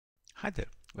Hi there,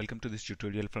 welcome to this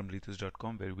tutorial from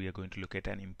ritus.com where we are going to look at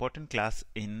an important class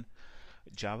in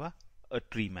Java, a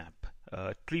tree map.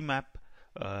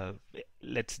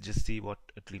 Let's just see what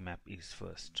a tree map is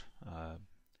first.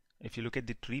 If you look at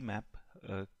the tree map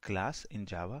class in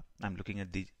Java, I'm looking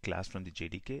at the class from the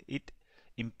JDK. It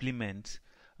implements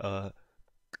a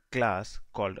class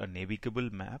called a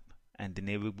navigable map, and the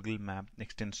navigable map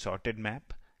extends sorted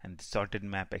map, and the sorted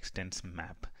map extends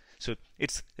map. So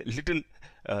it's a little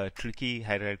tricky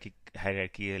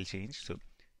hierarchical change. So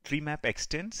tree map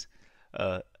extends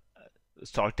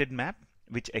sorted map,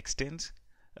 which extends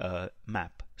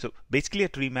map. So basically a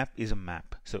tree map is a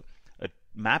map. So a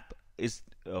map is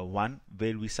one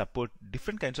where we support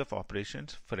different kinds of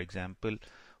operations. For example,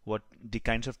 what the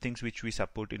kinds of things which we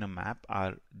support in a map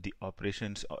are the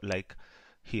operations like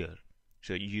here.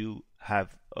 So you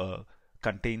have a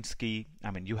contains key.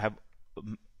 I mean, you have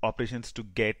operations to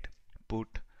get,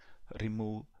 put,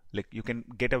 remove. Like you can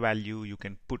get a value, you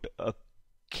can put a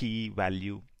key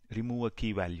value, remove a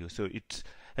key value. So it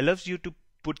allows you to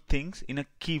put things in a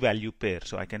key value pair.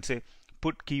 So I can say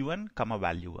put key 1 comma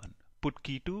value 1, put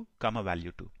key 2 comma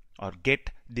value 2, or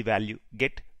get the value,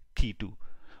 get key 2,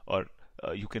 or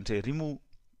you can say remove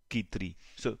key 3.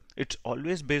 So it's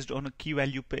always based on a key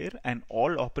value pair, and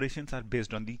all operations are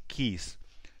based on the keys.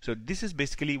 So this is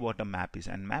basically what a map is,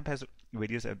 and map has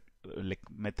various like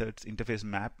methods. Interface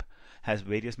map has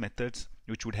various methods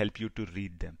which would help you to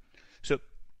read them. So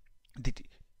the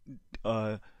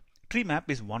tree map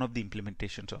is one of the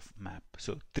implementations of map.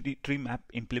 So tree map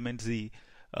implements the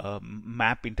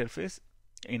map interface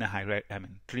in a hierarchy. I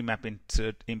mean, tree map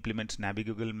implements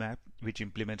navigable map, which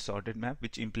implements sorted map,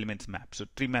 which implements map. So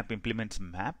tree map implements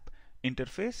map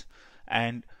interface,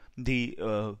 and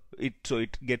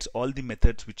it gets all the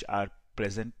methods which are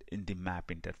present in the map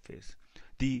interface.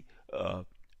 The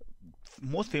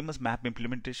most famous map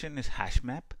implementation is hash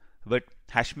map, but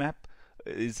hash map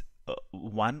is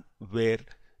one where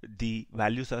the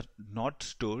values are not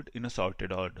stored in a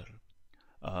sorted order.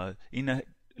 In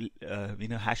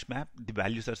a hash map, the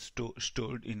values are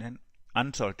stored in an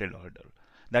unsorted order.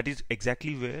 That is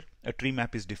exactly where a tree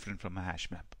map is different from a hash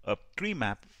map. A tree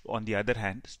map, on the other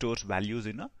hand, stores values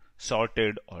in a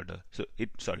sorted order. So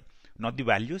not the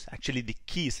values, actually the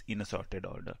keys in a sorted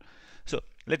order. So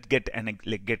let's get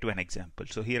to an example.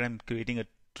 So here I'm creating a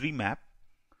tree map.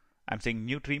 I'm saying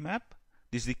new tree map.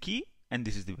 This is the key and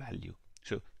this is the value.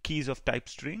 So keys of type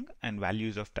string and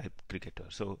values of type cricketer.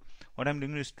 So what I'm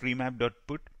doing is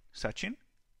TreeMap.put Sachin,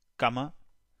 comma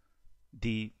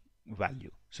the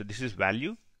value. So this is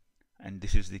value and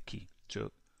this is the key.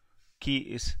 So key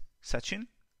is Sachin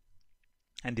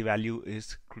and the value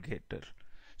is cricketer.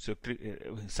 So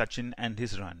Sachin and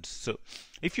his runs. So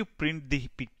if you print the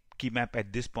key map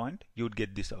at this point, you would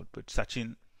get this output.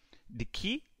 Sachin, the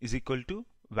key is equal to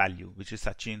value, which is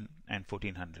Sachin and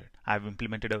 1400. I've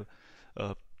implemented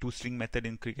a toString method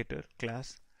in cricketer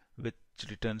class which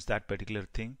returns that particular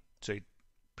thing. So it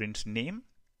prints name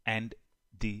and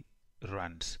the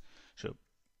runs. So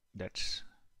that's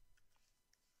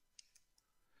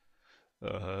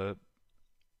so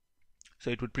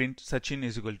it would print Sachin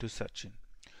is equal to Sachin.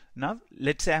 Now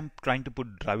let's say I'm trying to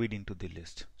put Dravid into the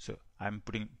list. So I'm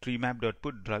putting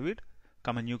TreeMap.put Dravid,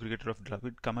 comma new cricketer of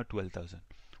Dravid, comma 12,000.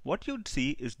 What you'd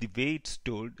see is the way it's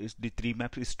stored is the tree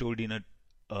map is stored in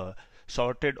a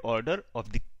sorted order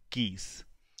of the keys.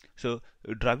 So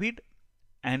Dravid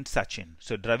and Sachin.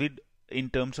 So Dravid, in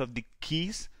terms of the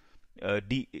keys,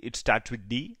 D, it starts with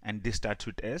D and this starts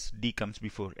with S. D comes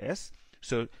before S.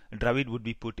 So Dravid would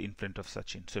be put in front of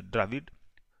Sachin. So Dravid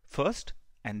first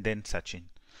and then Sachin.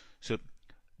 So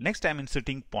next I'm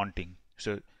inserting Ponting.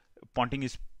 So Ponting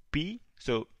is P.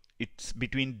 So it's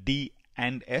between D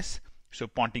and S. So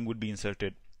Ponting would be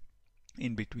inserted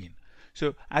in between.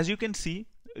 So as you can see,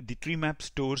 the tree map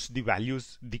stores the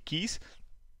values, the keys,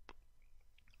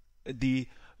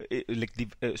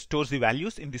 stores the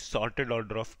values in the sorted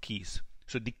order of keys.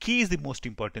 So the key is the most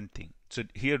important thing. So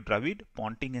here Dravid,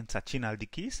 Ponting and Sachin are the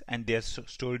keys, and they are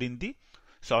stored in the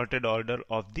sorted order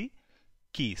of the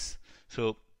keys.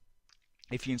 So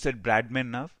if you insert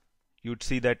Bradman now, you'd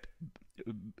see that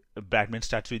Bradman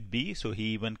starts with B, so he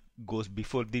even goes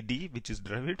before the D, which is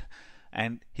Dravid,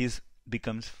 and he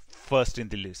becomes first in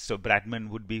the list. So Bradman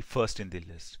would be first in the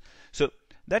list. So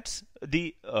that's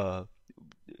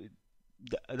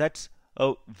that's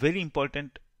a very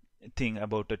important thing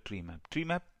about a tree map. Tree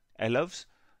map allows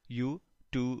you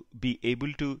to be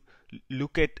able to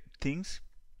look at things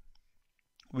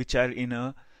which are in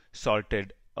a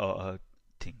sorted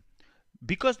thing.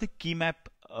 Because the key map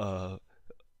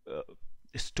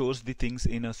stores the things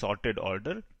in a sorted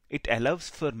order, it allows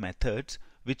for methods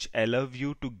which allow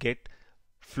you to get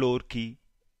floor key,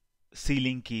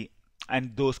 ceiling key,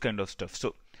 and those kind of stuff.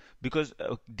 So because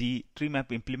the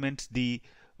TreeMap implements the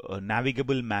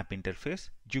navigable map interface,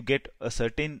 you get a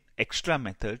certain extra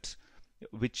methods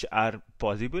which are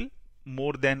possible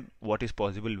more than what is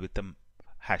possible with a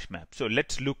hash map. So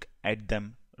let's look at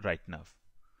them right now.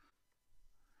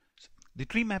 The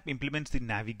TreeMap implements the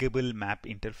navigable map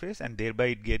interface, and thereby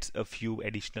it gets a few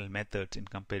additional methods in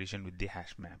comparison with the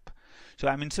hash map. So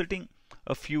I'm inserting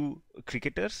a few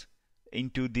cricketers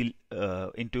into the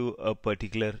into a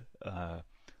particular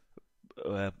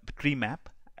TreeMap.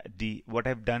 What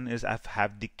I've done is I've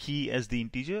have the key as the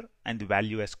integer and the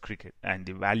value as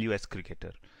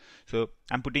cricketer. So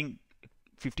I'm putting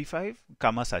 55,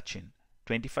 Sachin,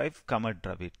 25,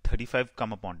 Dravid, 35,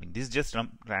 Ponting. This is just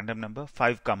random number,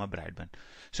 5, Bradman.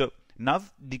 So now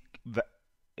the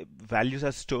values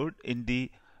are stored in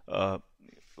the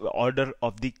order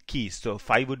of the keys. So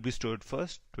 5 would be stored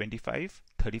first, 25,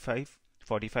 35,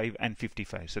 45, and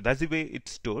 55. So that's the way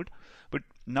it's stored. But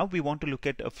now we want to look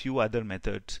at a few other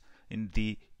methods in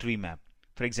the TreeMap.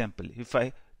 For example,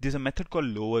 there's a method called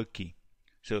lower key.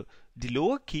 So the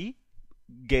lower key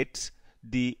gets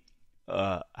the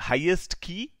highest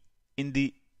key in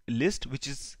the list, which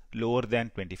is lower than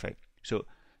 25. So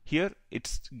here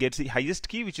it gets the highest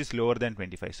key which is lower than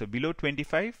 25. So below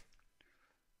 25,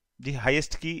 the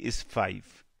highest key is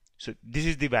 5. So this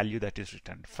is the value that is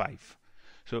returned, 5.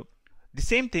 So the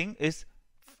same thing is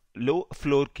low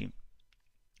floor key.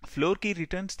 Floor key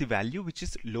returns the value which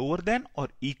is lower than or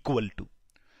equal to.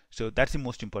 So that's the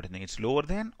most important thing. It's lower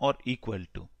than or equal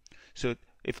to. So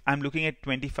if I'm looking at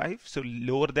 25, so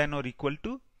lower than or equal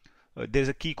to, there's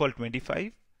a key called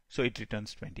 25, so it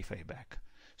returns 25 back.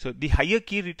 So the higher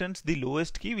key returns the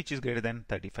lowest key, which is greater than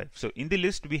 35. So in the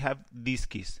list we have these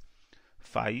keys: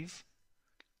 5,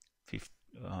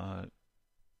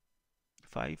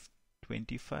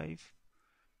 25,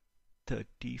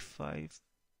 35,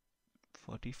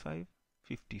 45,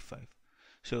 55.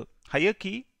 So higher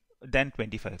key than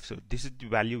 25. So this is the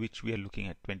value which we are looking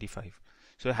at, 25.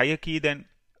 So higher key than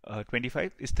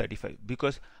 25 is 35,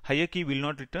 because higher key will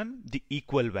not return the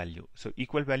equal value. So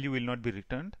equal value will not be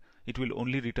returned. It will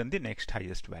only return the next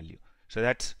highest value. So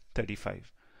that's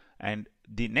 35. And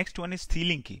the next one is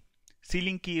ceiling key.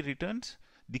 Ceiling key returns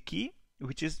the key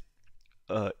which is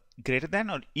greater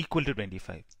than or equal to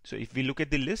 25. So if we look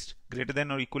at the list, greater than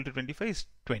or equal to 25 is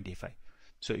 25.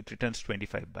 So it returns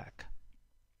 25 back.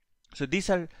 So these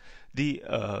are the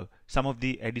some of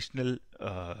the additional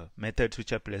methods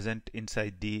which are present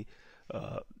inside the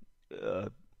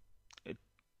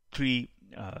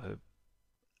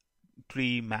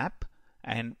TreeMap,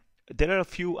 and there are a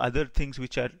few other things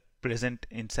which are present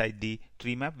inside the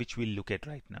TreeMap which we'll look at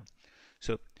right now.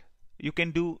 So you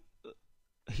can do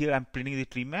here. I'm printing the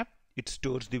TreeMap. It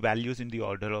stores the values in the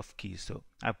order of keys. So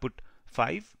I put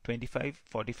 5, 25,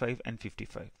 45, and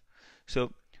 55.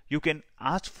 So you can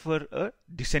ask for a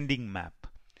descending map.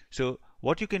 So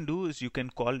what you can do is you can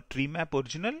call TreeMap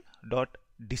original dot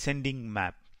descending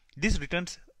map. This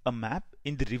returns a map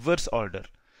in the reverse order.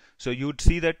 So you would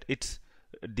see that it's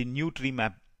the new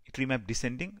TreeMap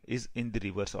descending is in the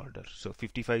reverse order. So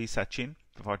 55 is Sachin,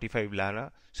 45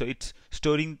 Lara. So it's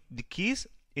storing the keys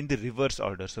in the reverse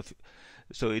order.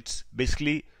 So it's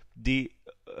basically the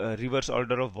reverse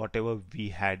order of whatever we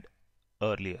had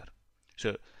earlier.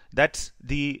 So that's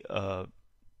the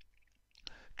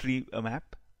TreeMap.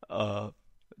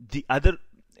 The other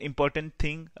important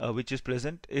thing which is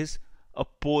present is a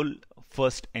poll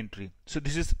first entry. So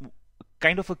this is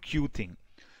kind of a queue thing.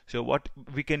 So what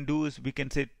we can do is we can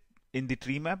say in the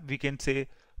TreeMap, we can say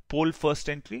poll first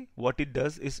entry. What it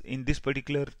does is in this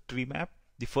particular TreeMap,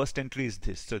 the first entry is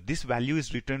this. So this value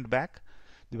is returned back.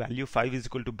 The value 5 is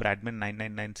equal to Bradman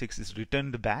 9996 is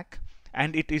returned back,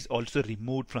 and it is also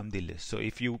removed from the list. So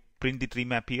if you print the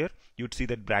TreeMap here, you'd see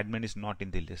that Bradman is not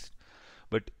in the list,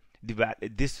 but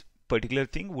this particular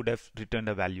thing would have returned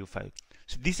a value 5.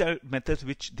 So these are methods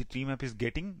which the TreeMap is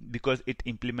getting because it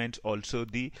implements also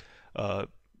the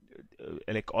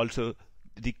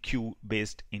the queue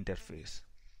based interface.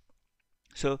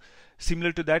 So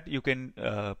similar to that, you can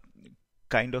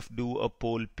kind of do a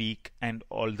poll peak and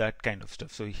all that kind of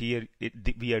stuff. So here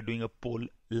we are doing a poll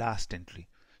last entry.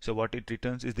 So what it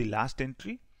returns is the last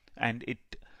entry, and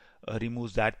it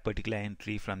removes that particular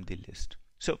entry from the list.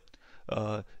 So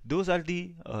those are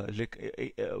the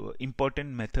important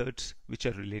methods which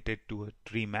are related to a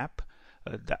TreeMap.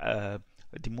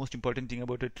 The most important thing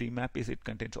about a TreeMap is it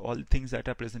contains all things that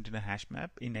are present in a hash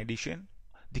map. In addition,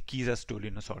 the keys are stored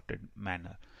in a sorted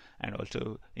manner. And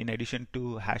also, in addition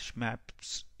to hash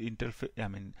maps interface,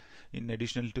 in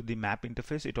addition to the map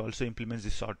interface, it also implements the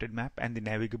sorted map and the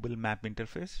navigable map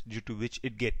interface, due to which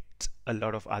it gets a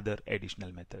lot of other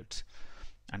additional methods.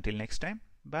 Until next time,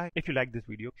 bye. If you like this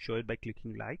video, show it by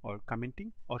clicking like or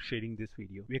commenting or sharing this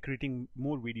video. We are creating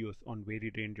more videos on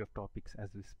varied range of topics as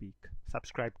we speak.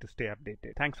 Subscribe to stay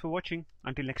updated. Thanks for watching.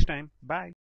 Until next time, bye.